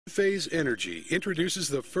Enphase Energy introduces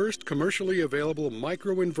the first commercially available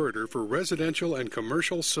microinverter for residential and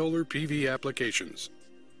commercial solar PV applications.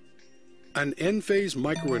 An Enphase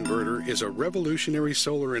microinverter is a revolutionary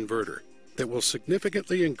solar inverter that will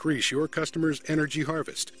significantly increase your customer's energy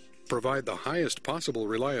harvest, provide the highest possible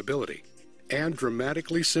reliability, and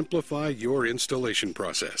dramatically simplify your installation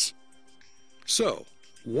process. So,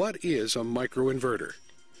 what is a microinverter?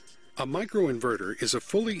 A microinverter is a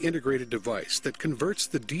fully integrated device that converts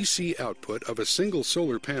the DC output of a single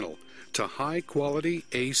solar panel to high-quality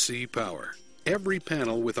AC power. Every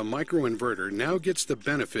panel with a microinverter now gets the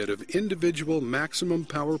benefit of individual maximum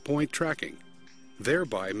power point tracking,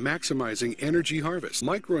 thereby maximizing energy harvest.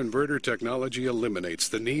 Microinverter technology eliminates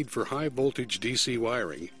the need for high-voltage DC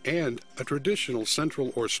wiring and a traditional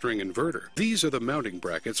central or string inverter. These are the mounting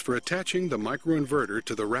brackets for attaching the microinverter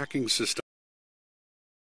to the racking system.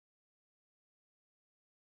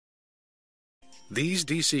 These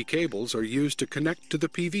DC cables are used to connect to the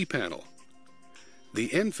PV panel. The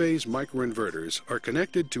Enphase microinverters are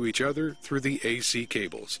connected to each other through the AC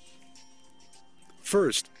cables.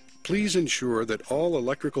 First, please ensure that all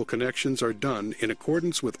electrical connections are done in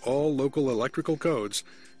accordance with all local electrical codes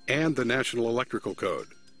and the National Electrical Code.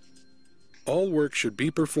 All work should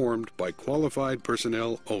be performed by qualified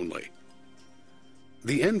personnel only.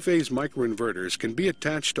 The Enphase microinverters can be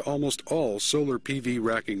attached to almost all solar PV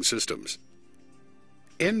racking systems.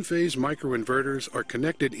 Enphase microinverters are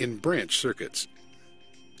connected in branch circuits.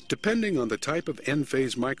 Depending on the type of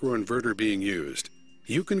Enphase microinverter being used,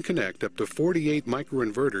 you can connect up to 48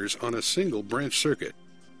 microinverters on a single branch circuit.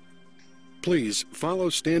 Please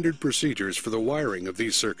follow standard procedures for the wiring of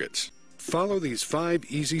these circuits. Follow these 5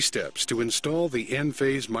 easy steps to install the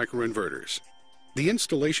Enphase microinverters. The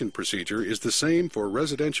installation procedure is the same for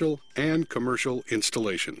residential and commercial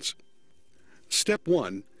installations. Step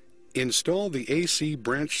 1. Install the AC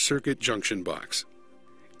branch circuit junction box.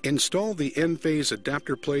 Install the Enphase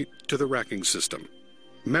adapter plate to the racking system.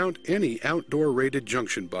 Mount any outdoor rated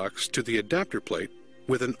junction box to the adapter plate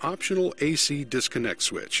with an optional AC disconnect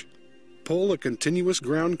switch. Pull a continuous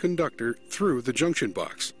ground conductor through the junction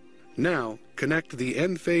box. Now connect the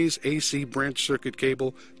Enphase AC branch circuit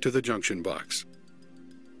cable to the junction box.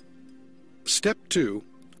 Step 2.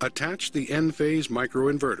 Attach the Enphase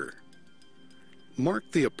microinverter. Mark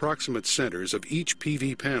the approximate centers of each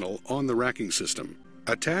PV panel on the racking system.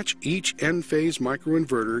 Attach each Enphase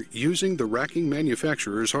microinverter using the racking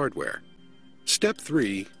manufacturer's hardware. Step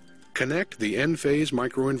 3. Connect the Enphase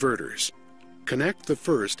microinverters. Connect the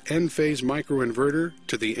first Enphase microinverter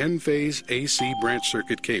to the Enphase AC branch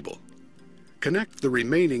circuit cable. Connect the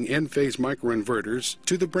remaining Enphase microinverters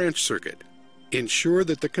to the branch circuit. Ensure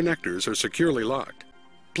that the connectors are securely locked.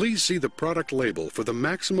 Please see the product label for the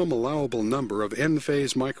maximum allowable number of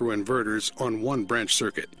Enphase microinverters on one branch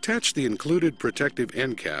circuit. Attach the included protective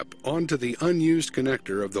end cap onto the unused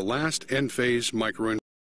connector of the last Enphase microinverter.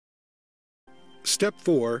 Step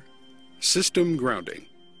 4. System grounding.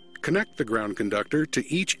 Connect the ground conductor to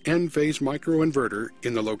each Enphase microinverter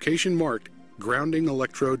in the location marked Grounding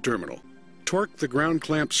Electrode Terminal. Torque the ground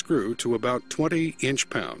clamp screw to about 20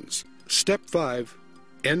 inch-pounds. Step 5.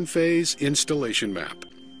 Enphase installation map.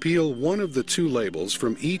 Peel one of the 2 labels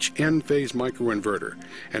from each Enphase microinverter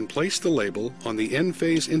and place the label on the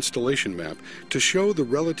Enphase installation map to show the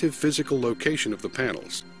relative physical location of the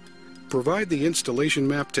panels. Provide the installation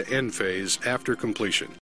map to Enphase after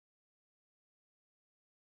completion.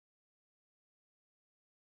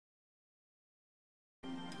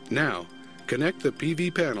 Now, connect the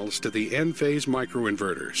PV panels to the Enphase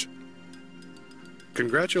microinverters.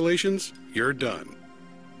 Congratulations, you're done.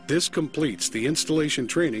 This completes the installation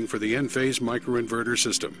training for the Enphase microinverter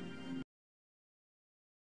system.